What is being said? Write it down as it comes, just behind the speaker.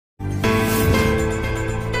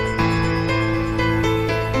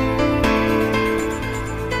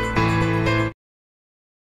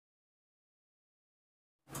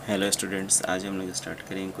Hello students, आज हम लोग स्टार्ट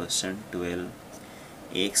करेंगे question 12।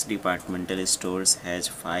 X departmental stores has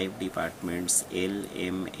 5 departments L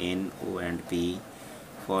M N O and P.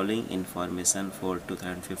 Following information for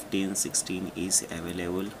 2015-16 is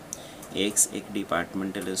available. X एक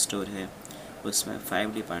departmental store है, उसमें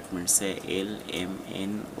 5 departments है L M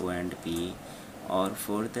N O and P, और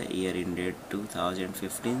for the year ended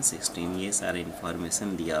 2015-16 ये सारा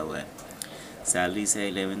information दिया हुआ है। सैलरीज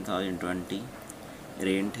है 11,020,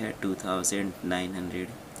 रेंट है 2,900,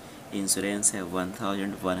 इंश्योरेंस है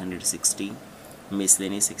 1,160,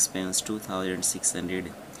 miscellaneous expense 2,600।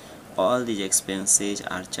 All these expenses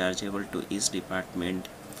are chargeable to each department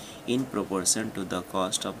in proportion to the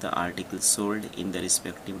cost of the articles sold in the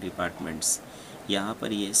respective departments। यहाँ पर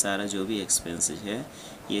ये सारा जो भी एक्सपेंसेस है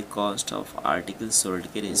ये कॉस्ट ऑफ आर्टिकल सोल्ड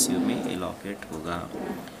के रेशियो में एलोकेट होगा।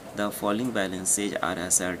 The following balances are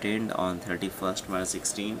ascertained on 31st March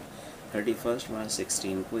 16। 31st March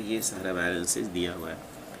 16 को ये सारा बैलेंसेज दिया हुआ है।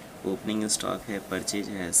 ओपनिंग स्टॉक है, परचेज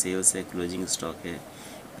है, सेल्स है, क्लोजिंग स्टॉक है,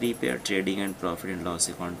 prepare trading and profit and loss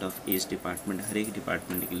account of each department. हर एक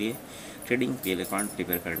डिपार्टमेंट के लिए ट्रेडिंग पीएल अकाउंट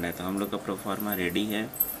प्रिपेयर करना है। तो हम लोग का प्रोफार्मा रेडी है।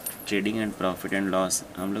 Trading and profit and loss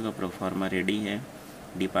हम लोग का प्रोफार्मा रेडी है।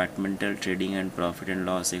 Departmental trading and profit and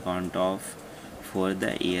loss account of for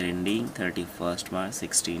the year ending 31st March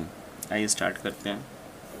 16। आइए स्टार्ट करते हैं।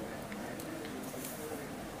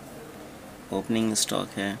 ओपनिंग स्टॉक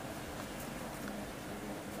है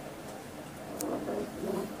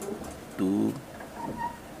 2,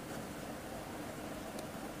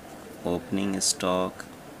 ओपनिंग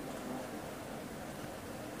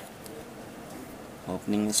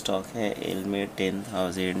स्टॉक है एल में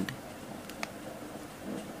 10,000,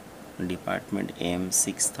 डिपार्टमेंट एम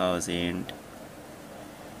 6,000,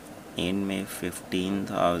 एन में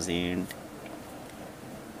 15,000,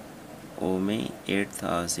 ओ में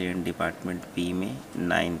 8,000, डिपार्टमेंट पी में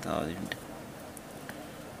 9,000।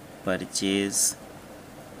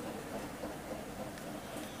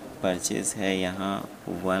 परचेज है यहाँ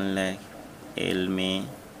 1 लाख एल में,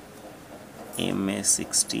 एम में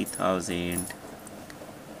 60,000,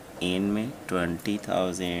 एन में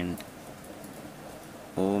 20,000,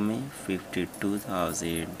 ओ में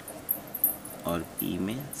 52,000 और पी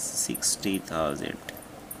में 60,000।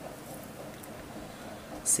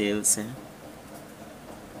 सेल्स है,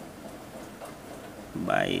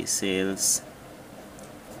 बाई सेल्स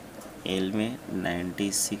एल में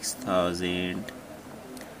 96,000,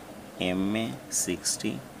 एम में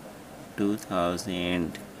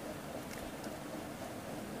 62,000,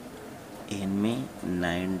 एन में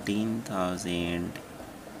 19,000,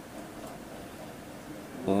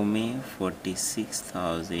 ओ में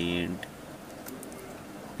 46,000,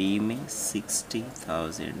 पी में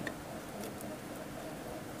 60,000।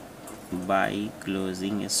 बाई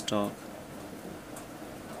क्लोजिंग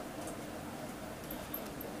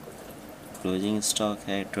स्टॉक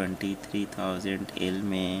है 23,000 एल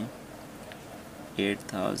में,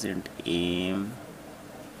 8,000 एम,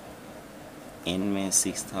 एन में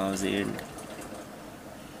 6,000,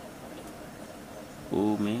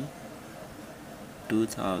 ओ में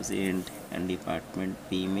 2,000 एंड डिपार्टमेंट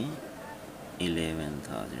पी में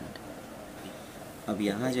 11,000। अब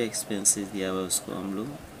यहाँ जो एक्सपेंसेस दिया हुआ है उसको हम लोग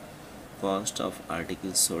कॉस्ट ऑफ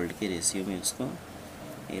आर्टिकल सोल्ड के रेशियो में उसको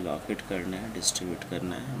एलोकेट करना है, डिस्ट्रीब्यूट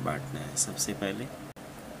करना है, बांटना है। सबसे पहले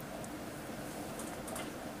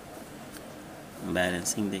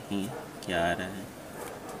बैलेंसिंग देखेंगे क्या आ रहा है।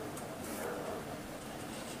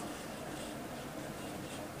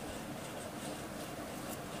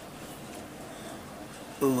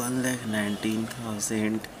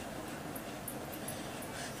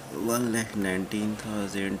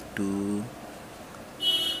 $1,19,000 to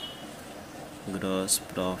gross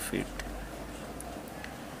profit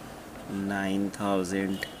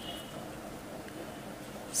 9,000,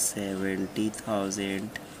 70,000,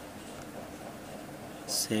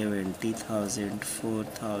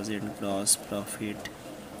 4,000 gross profit।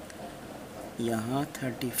 यहाँ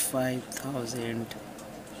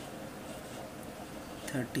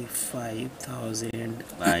 35,000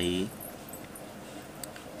 बाई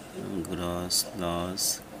ग्रॉस लॉस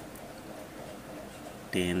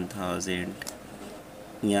 10,000।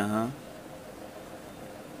 यहाँ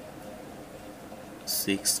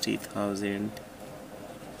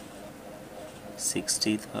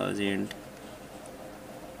 60,000,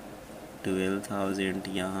 12,000,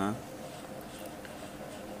 यहाँ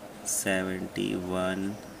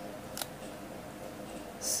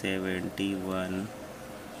 71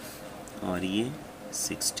 और ये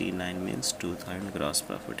 69 मीन्स 2,000 ग्रॉस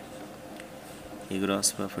प्रॉफिट। ये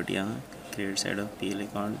ग्रॉस प्रॉफिट यहाँ credit side of PL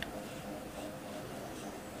account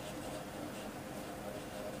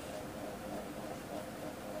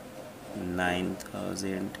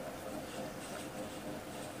 9,000,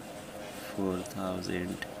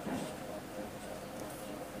 4,000,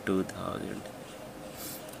 2,000।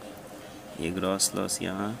 ये ग्रॉस लॉस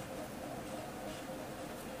यहाँ,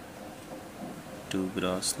 2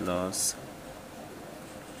 gross loss,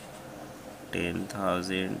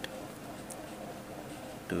 10,000,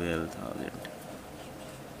 12,000।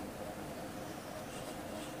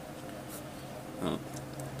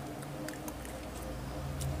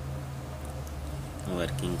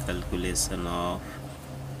 Working calculation of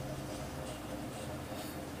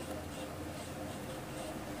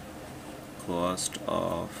cost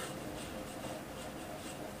of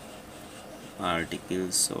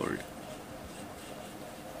articles sold।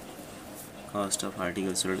 Cost of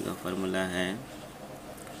article sold का फॉर्मूला है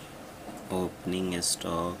opening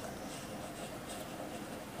stock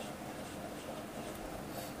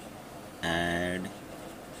add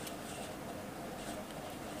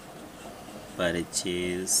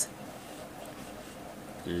purchase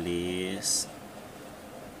less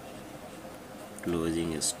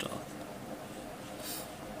closing stock,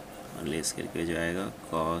 और less करके जो आएगा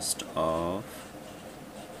cost of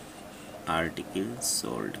article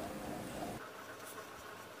sold.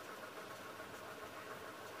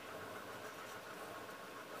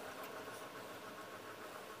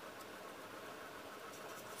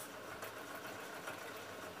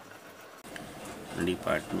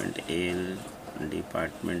 Department L,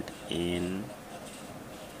 department N,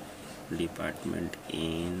 department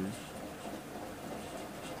N,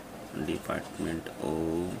 department O,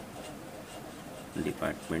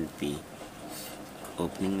 department P.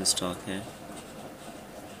 Opening stock है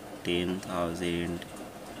 10,000,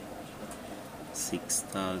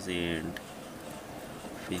 6,000,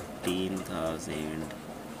 15,000,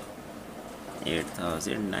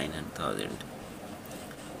 8,000, 9,000।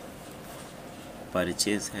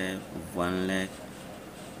 Purchase है 1 लाख,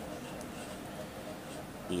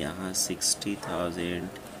 यहाँ 60,000,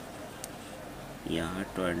 यहाँ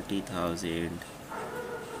 20,000,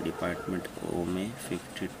 डिपार्टमेंट ओ में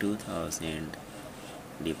 52,000,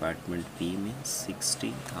 डिपार्टमेंट बी में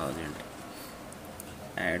 60,000।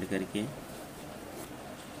 ऐड करके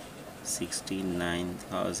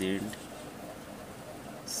 69,000,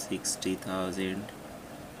 60,000,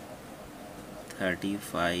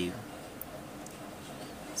 35,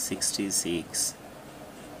 66,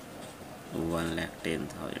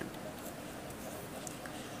 1,10,000।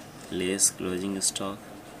 Less closing stock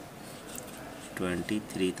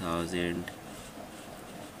 23,000,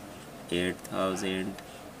 8,000,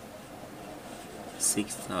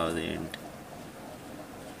 6,000,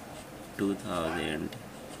 2,000,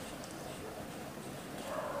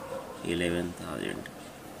 11,000।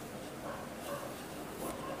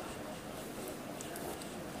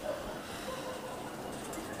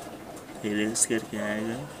 लेस करके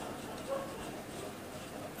आएगा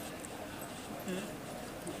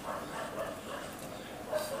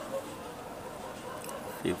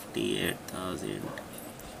 58,000,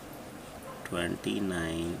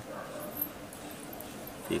 29,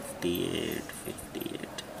 58,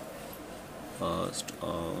 58। Cost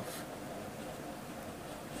of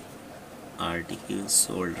article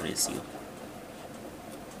sold ratio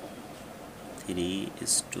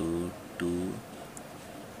 3:2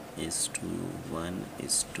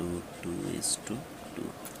 1:2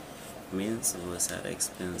 means वो सारा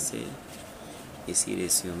एक्सपेंस इसी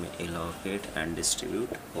रेशियो में एलोकेट एंड डिस्ट्रीब्यूट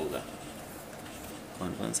होगा।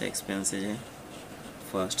 कौन कौन सा एक्सपेंसेज है?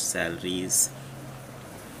 फर्स्ट सैलरीज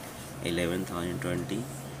 11,020,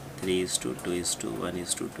 3:2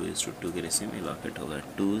 1:2 के रेशियो में एलोकेट होगा।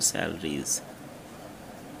 2 सैलरीज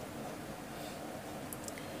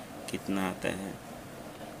कितना आता है?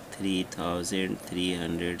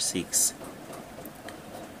 3,306,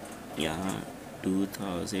 यहाँ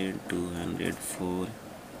 2,204,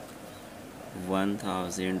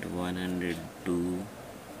 1,102,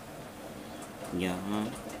 यहाँ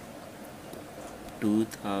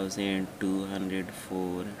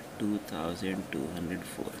 2,204,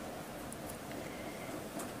 2,204।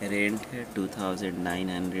 रेंट है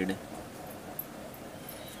 2,900,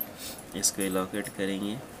 इसको एलोकेट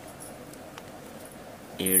करेंगे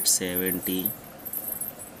 870,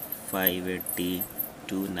 580,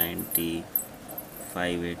 290,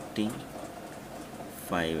 580,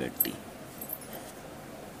 580।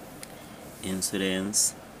 इंश्योरेंस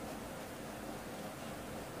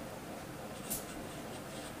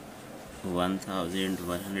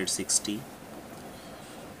 1,160,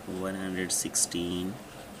 116,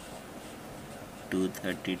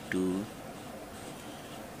 232,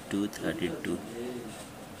 232।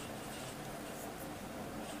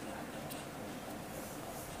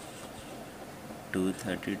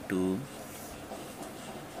 232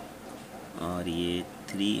 और ये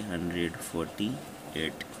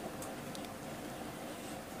 348।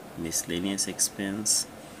 मिसलेनियस एक्सपेंस,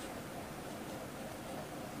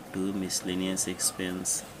 2 मिसलेनियस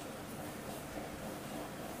एक्सपेंस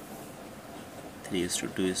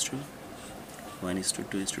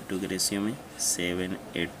 3:2:1:2:2 के रेशियो में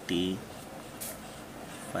 780,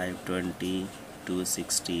 520,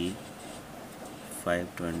 260,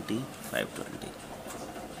 520, 520।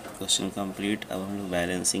 Question complete. अब हम लोग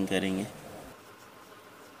बैलेंसिंग करेंगे।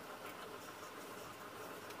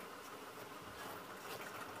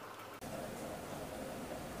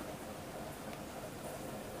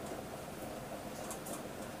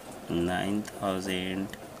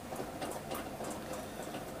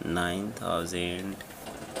 Nine thousand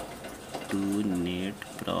to net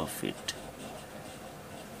profit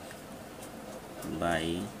by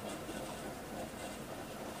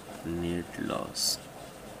net loss.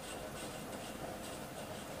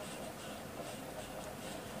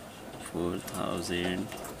 4,000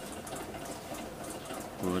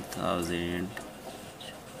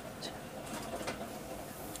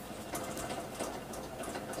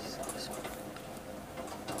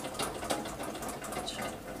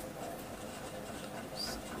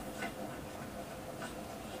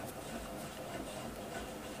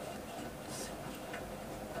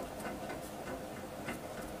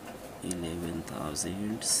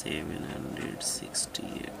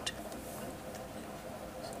 11,768।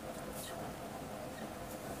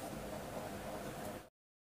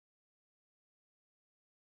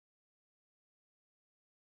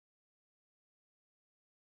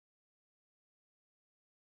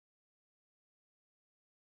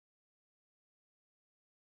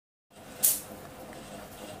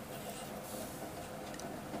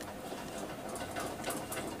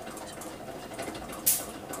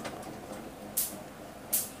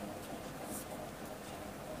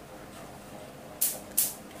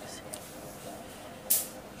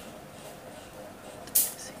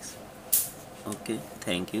 Okay,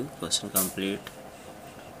 thank you. Question complete.